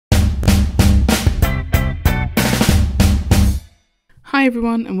Hi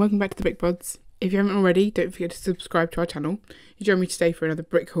everyone and welcome back to the Brick Pods. If you haven't already, don't forget to subscribe to our channel. You join me today for another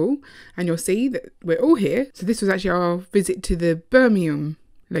brick haul and you'll see that we're all here. So this was actually our visit to the Birmingham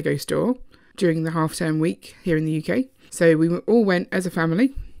Lego store during the half-term week here in the UK. So we all went as a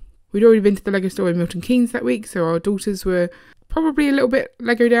family. We'd already been to the Lego store in Milton Keynes that week, so our daughters were probably a little bit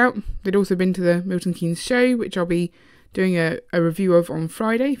Legoed out. They'd also been to the Milton Keynes show, which I'll be doing a review of on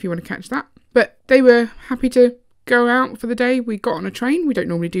Friday if you want to catch that. But they were happy to go out for the day. We got on a train. We don't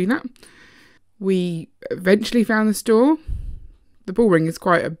normally do that. We eventually found the store. The Bullring is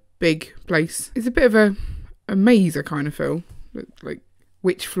quite a big place. It's a bit of a maze, I kind of feel. Like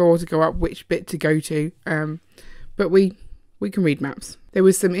which floor to go up, which bit to go to. But we can read maps. There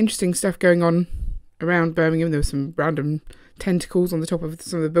was some interesting stuff going on around Birmingham. There was some random tentacles on the top of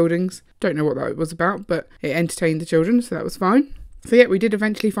some of the buildings. Don't know what that was about, but it entertained the children, so that was fine. So yeah, we did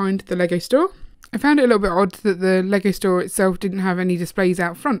eventually find the Lego store. I found it a little bit odd that the Lego store itself didn't have any displays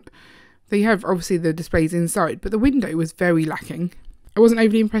out front. They have obviously the displays inside, but the window was very lacking. I wasn't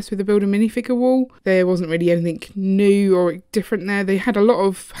overly impressed with the build a minifigure wall. There wasn't really anything new or different there. They had a lot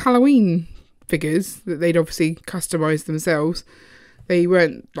of Halloween figures that they'd obviously customised themselves. They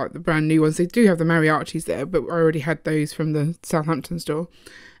weren't like the brand new ones. They do have the mariachis there, but I already had those from the Southampton store.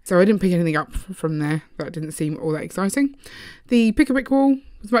 So I didn't pick anything up from there. That didn't seem all that exciting. The pick-a-brick wall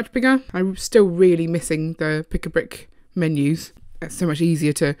was much bigger. I'm still really missing the pick-a-brick menus. It's so much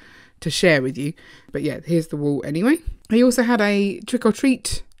easier to share with you. But yeah, here's the wall anyway. He also had a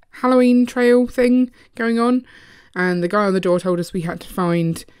trick-or-treat Halloween trail thing going on. And the guy on the door told us we had to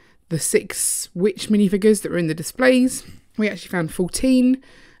find the 6 witch minifigures that were in the displays. We actually found 14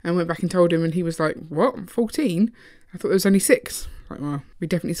 and went back and told him, and he was like, what, 14? I thought there was only 6. Like, well, we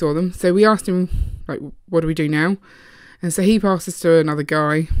definitely saw them. So we asked him, like, what do we do now? And so he passed us to another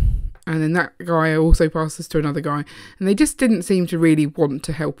guy, and then that guy also passed us to another guy, and they just didn't seem to really want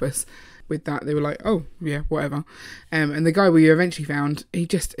to help us with that. They were like, oh yeah, whatever. And the guy we eventually found,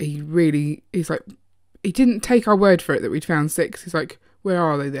 he's like, he didn't take our word for it that we'd found 6. He's like, where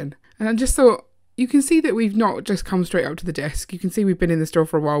are they then? And I just thought, you can see that we've not just come straight up to the desk. You can see we've been in the store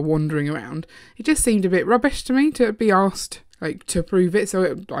for a while wandering around. It just seemed a bit rubbish to me to be asked like to prove it.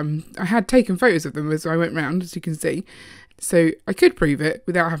 So I had taken photos of them as I went round, as you can see. So I could prove it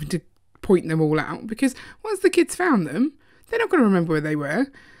without having to point them all out, because once the kids found them, they're not going to remember where they were.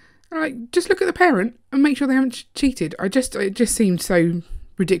 Like, just look at the parent and make sure they haven't cheated. It just seemed so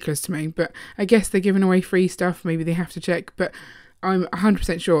ridiculous to me. But I guess they're giving away free stuff. Maybe they have to check. But I'm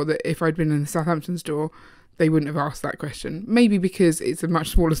 100% sure that if I'd been in the Southampton store, they wouldn't have asked that question. Maybe because it's a much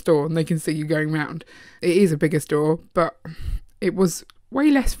smaller store and they can see you going round. It is a bigger store, but it was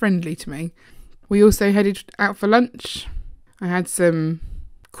way less friendly to me. We also headed out for lunch. I had some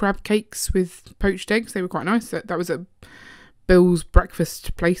crab cakes with poached eggs. They were quite nice. That was at Bill's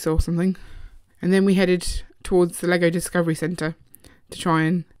breakfast place or something. And then we headed towards the Lego Discovery Centre to try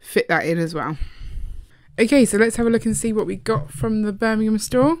and fit that in as well. Okay, so let's have a look and see what we got from the Birmingham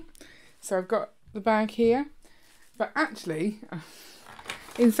store. So I've got the bag here, but actually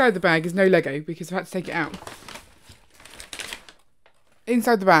inside the bag is no Lego because I've had to take it out.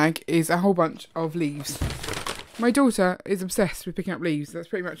 Inside the bag is a whole bunch of leaves. My daughter is obsessed with picking up leaves. That's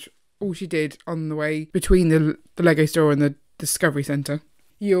pretty much all she did on the way between the Lego store and the Discovery Centre.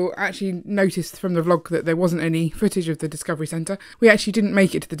 You'll actually notice from the vlog that there wasn't any footage of the Discovery Centre. We actually didn't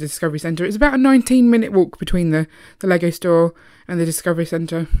make it to the Discovery Centre. It's about a 19-minute walk between the Lego store and the Discovery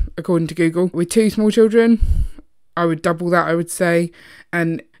Centre, according to Google. With 2 small children, I would double that, I would say.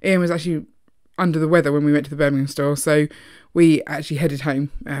 And Ian was actually under the weather when we went to the Birmingham store, so we actually headed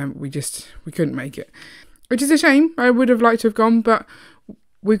home. We couldn't make it, which is a shame. I would have liked to have gone, but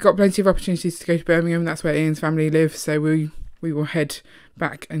we've got plenty of opportunities to go to Birmingham. That's where Ian's family live, so we will head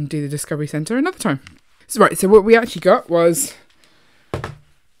back and do the Discovery Centre another time. So what we actually got was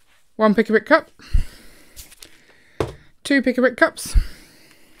 1 pick-a-brick cup, 2 pick-a-brick cups,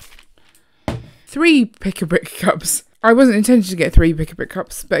 3 pick-a-brick cups. I wasn't intending to get 3 pick-a-brick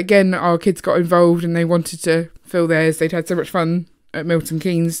cups, but again, our kids got involved and they wanted to fill theirs. They'd had so much fun at Milton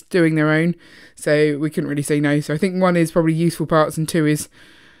Keynes doing their own, so we couldn't really say no. So I think 1 is probably useful parts and 2 is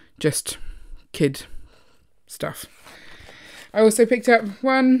just kid stuff. I also picked up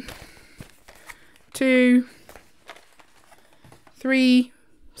 1, 2, 3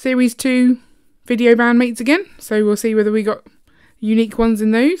 Series 2 video bandmates again. So we'll see whether we got unique ones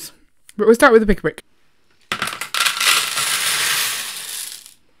in those. But we'll start with the pick-a-brick.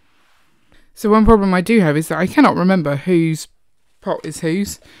 So one problem I do have is that I cannot remember whose pot is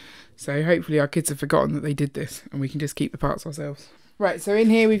whose. So hopefully our kids have forgotten that they did this and we can just keep the parts ourselves. Right, so in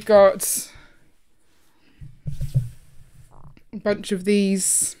here we've got bunch of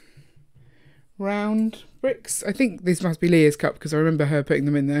these round bricks. I think this must be Leah's cup because I remember her putting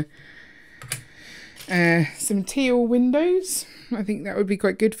them in there. Some teal windows. I think that would be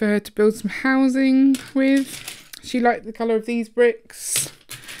quite good for her to build some housing with. She liked the colour of these bricks.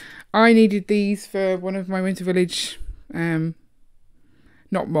 I needed these for one of my Winter Village, not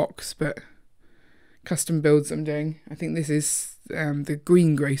mocks, but custom builds I'm doing. I think this is the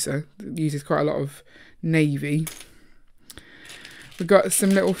greengrocer that uses quite a lot of navy. We've got some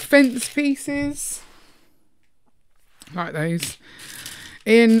little fence pieces, like those.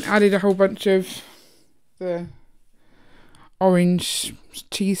 Ian added a whole bunch of the orange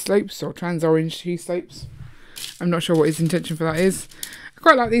cheese slopes, or trans orange cheese slopes. I'm not sure what his intention for that is. I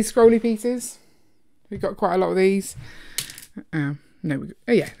quite like these scrolly pieces. We've got quite a lot of these. Oh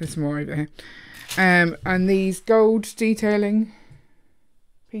yeah, there's more over here. And these gold detailing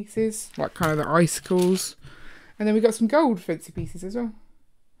pieces, like kind of the icicles. And then we've got some gold fancy pieces as well.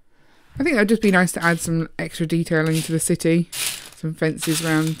 I think that'd just be nice to add some extra detailing to the city. Some fences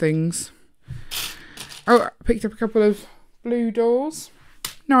around things. Oh, I picked up a couple of blue doors.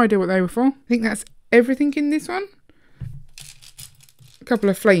 No idea what they were for. I think that's everything in this one. A couple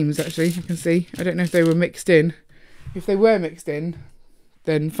of flames actually, I can see. I don't know if they were mixed in. If they were mixed in,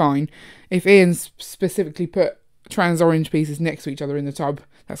 then fine. If Ian specifically put trans orange pieces next to each other in the tub,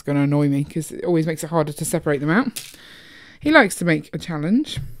 that's going to annoy me because it always makes it harder to separate them out. He likes to make a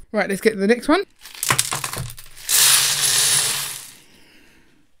challenge. Right, let's get to the next one.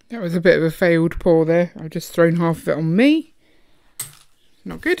 That was a bit of a failed pour there. I've just thrown half of it on me.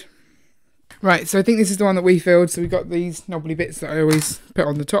 Not good. Right, so I think this is the one that we filled. So we've got these knobbly bits that I always put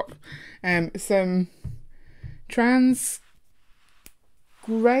on the top. Some trans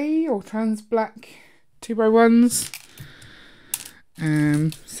grey or trans black 2x1s.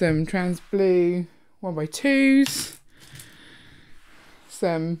 Some trans blue 1x2s.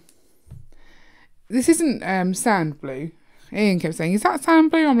 This isn't sand blue. Ian kept saying, is that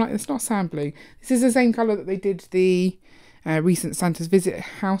sand blue? I'm like, it's not sand blue. This is the same colour that they did the recent Santa's Visit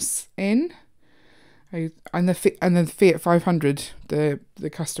house in. And the Fiat 500, the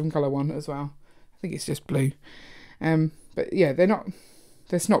custom colour one as well. I think it's just blue. But yeah,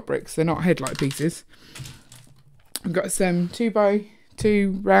 they're snot bricks. They're not headlight pieces. I've got some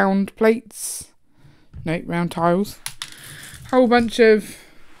 2x2 round plates. No, round tiles. Whole bunch of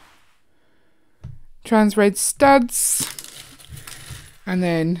trans red studs. And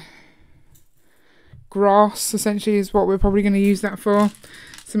then grass, essentially, is what we're probably going to use that for.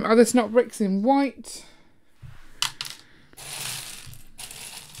 Some other snot bricks in white.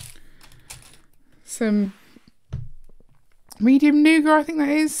 Some medium nougat, I think that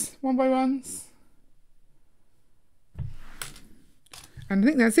is. 1x1s. And I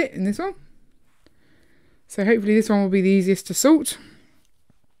think that's it in this one. So hopefully this one will be the easiest to sort.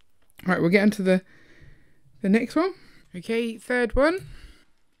 Right, we'll get into the next one. Okay, third one.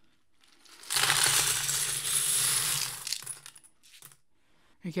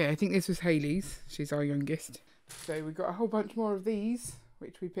 Okay, I think this was Hayley's. She's our youngest. So we've got a whole bunch more of these,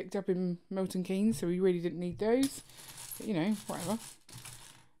 which we picked up in Milton Keynes, so we really didn't need those. But, you know, whatever.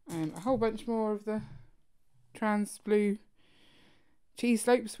 A whole bunch more of the trans blue cheese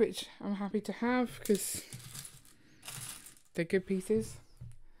slopes, which I'm happy to have because they're good pieces.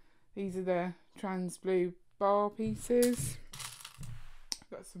 These are the trans blue bar pieces.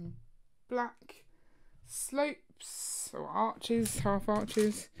 Got some black slopes or arches, half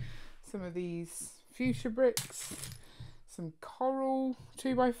arches. Some of these fuchsia bricks. Some coral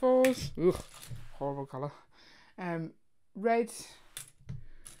 2x4s. Ugh, horrible colour. Red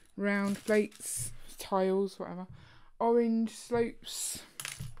round plates, tiles, whatever. Orange slopes.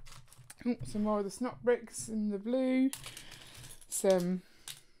 Oh, some more of the snot bricks in the blue. Some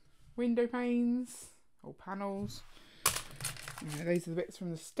window panes or panels. These are the bits from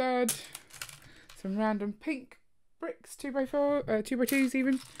the stud. Some random pink bricks, 2x4, 2x2s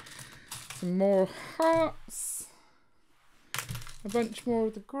even. Some more hearts. A bunch more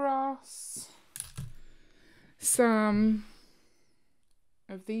of the grass. Some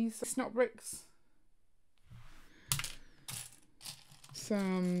of these snot bricks.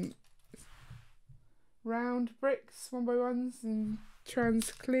 Some round bricks, 1x1s in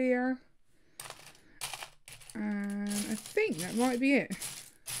trans clear. And I think that might be it.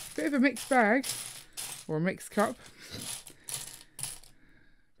 Bit of a mixed bag, or a mixed cup.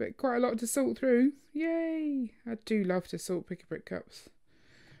 But quite a lot to sort through. Yay! I do love to sort pick-a-brick cups.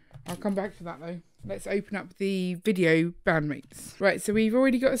 I'll come back to that though. Let's open up the video bandmates. Right, so we've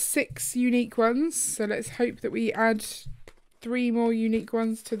already got 6 unique ones. So let's hope that we add 3 more unique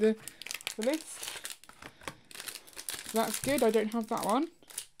ones to the list. So that's good. I don't have that one.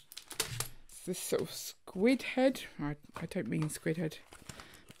 It's this sort of squid head. I don't mean squid head.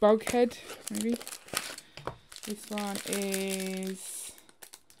 Bug head, maybe. This one is,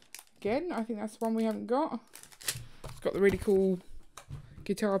 again, I think that's the one we haven't got. It's got the really cool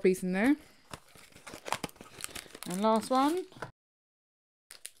guitar piece in there. And last one.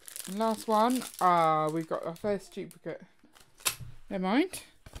 And last one. We've got our first duplicate. Never mind.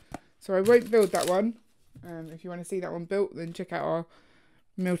 So I won't build that one. If you want to see that one built, then check out our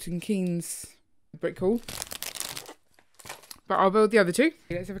Milton Keynes brick haul. But I'll build the other two.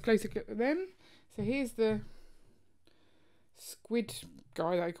 Let's have a closer look at them. So here's the squid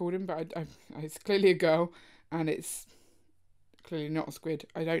guy that I called him, but it's clearly a girl, and it's clearly not a squid.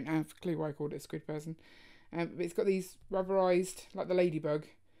 I don't have a clue why I called it a squid person. But it's got these rubberized, like the ladybug,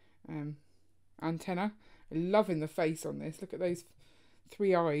 antenna. I'm loving the face on this. Look at those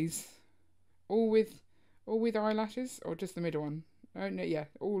 3 eyes, all with eyelashes, or just the middle one. Oh no, yeah,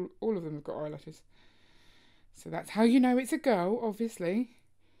 all of them have got eyelashes. So that's how you know it's a girl, obviously.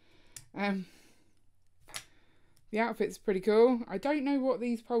 The outfit's pretty cool. I don't know what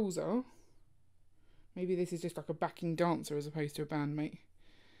these poles are. Maybe this is just like a backing dancer as opposed to a bandmate.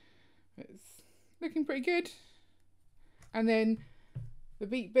 It's looking pretty good. And then the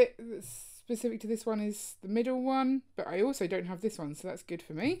beat bit that's specific to this one is the middle one, but I also don't have this one, so that's good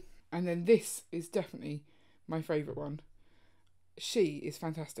for me. And then this is definitely my favourite one. She is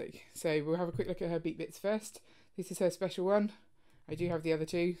fantastic. So we'll have a quick look at her beat bits first. This is her special one. I do have the other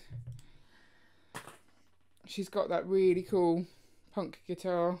two. She's got that really cool punk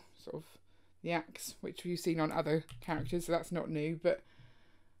guitar, sort of the axe, which we've seen on other characters, so that's not new, but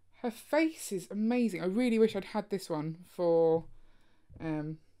her face is amazing. I really wish I'd had this one for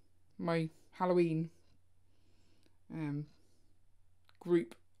my Halloween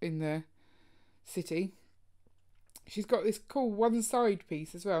group in the city. She's got this cool one side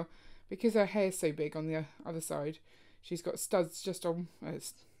piece as well, because her hair's so big on the other side. She's got studs just on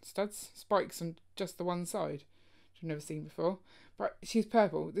spikes on just the one side, which I've never seen before. But she's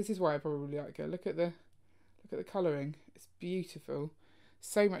purple. This is why I probably like her. Look at the colouring. It's beautiful.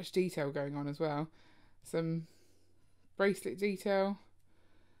 So much detail going on as well. Some bracelet detail.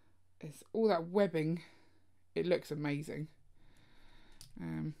 It's all that webbing. It looks amazing.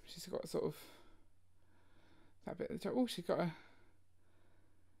 She's got sort of that bit at the top. Oh, she's got a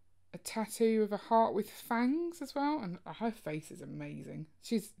tattoo of a heart with fangs as well, and her face is amazing.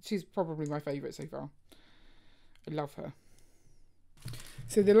 She's probably my favourite so far. I love her.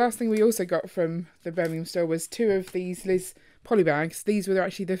 So the last thing we also got from the Birmingham store was 2 of these Liz poly bags. These were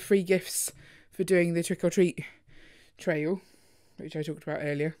actually the free gifts for doing the trick or treat trail, which I talked about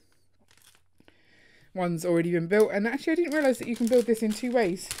earlier. One's already been built, and actually I didn't realise that you can build this in 2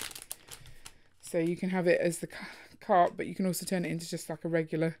 ways. So you can have it as the cart, but you can also turn it into just like a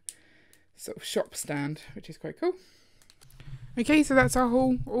regular sort of shop stand, which is quite cool. Okay, so that's our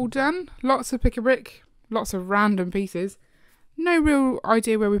haul all done. Lots of pick-a-brick, lots of random pieces. No real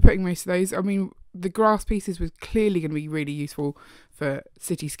idea where we're putting most of those. I mean, the grass pieces was clearly going to be really useful for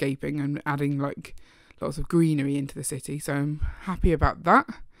cityscaping and adding like lots of greenery into the city, so I'm happy about that.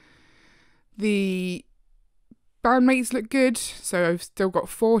 The bandmates look good, so I've still got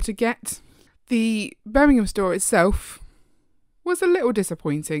 4 to get. The Birmingham store itself was a little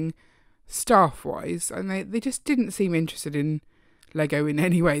disappointing staff-wise, and they just didn't seem interested in Lego in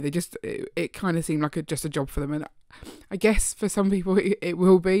any way. It kind of seemed like just a job for them, and I guess for some people it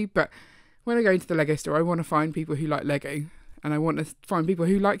will be, but when I go into the Lego store, I want to find people who like Lego, and I want to find people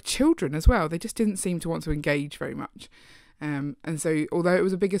who like children as well. They just didn't seem to want to engage very much. And so although it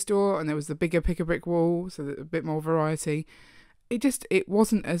was a bigger store and there was the bigger pick-a-brick wall, so a bit more variety, it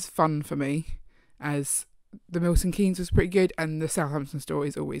wasn't as fun for me as the Milton Keynes was pretty good, and the Southampton store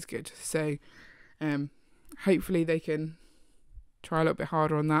is always good. So hopefully they can try a little bit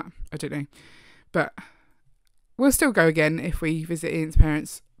harder on that. I don't know. But we'll still go again if we visit Ian's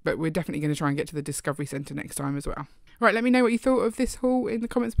parents, but we're definitely going to try and get to the Discovery Centre next time as well. Right, let me know what you thought of this haul in the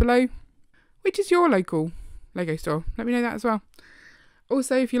comments below. Which is your local Lego store? Let me know that as well.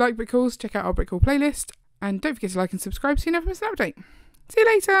 Also, if you like brick hauls, check out our brick haul playlist, and don't forget to like and subscribe so you never miss an update. See you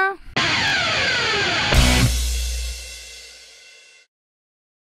later!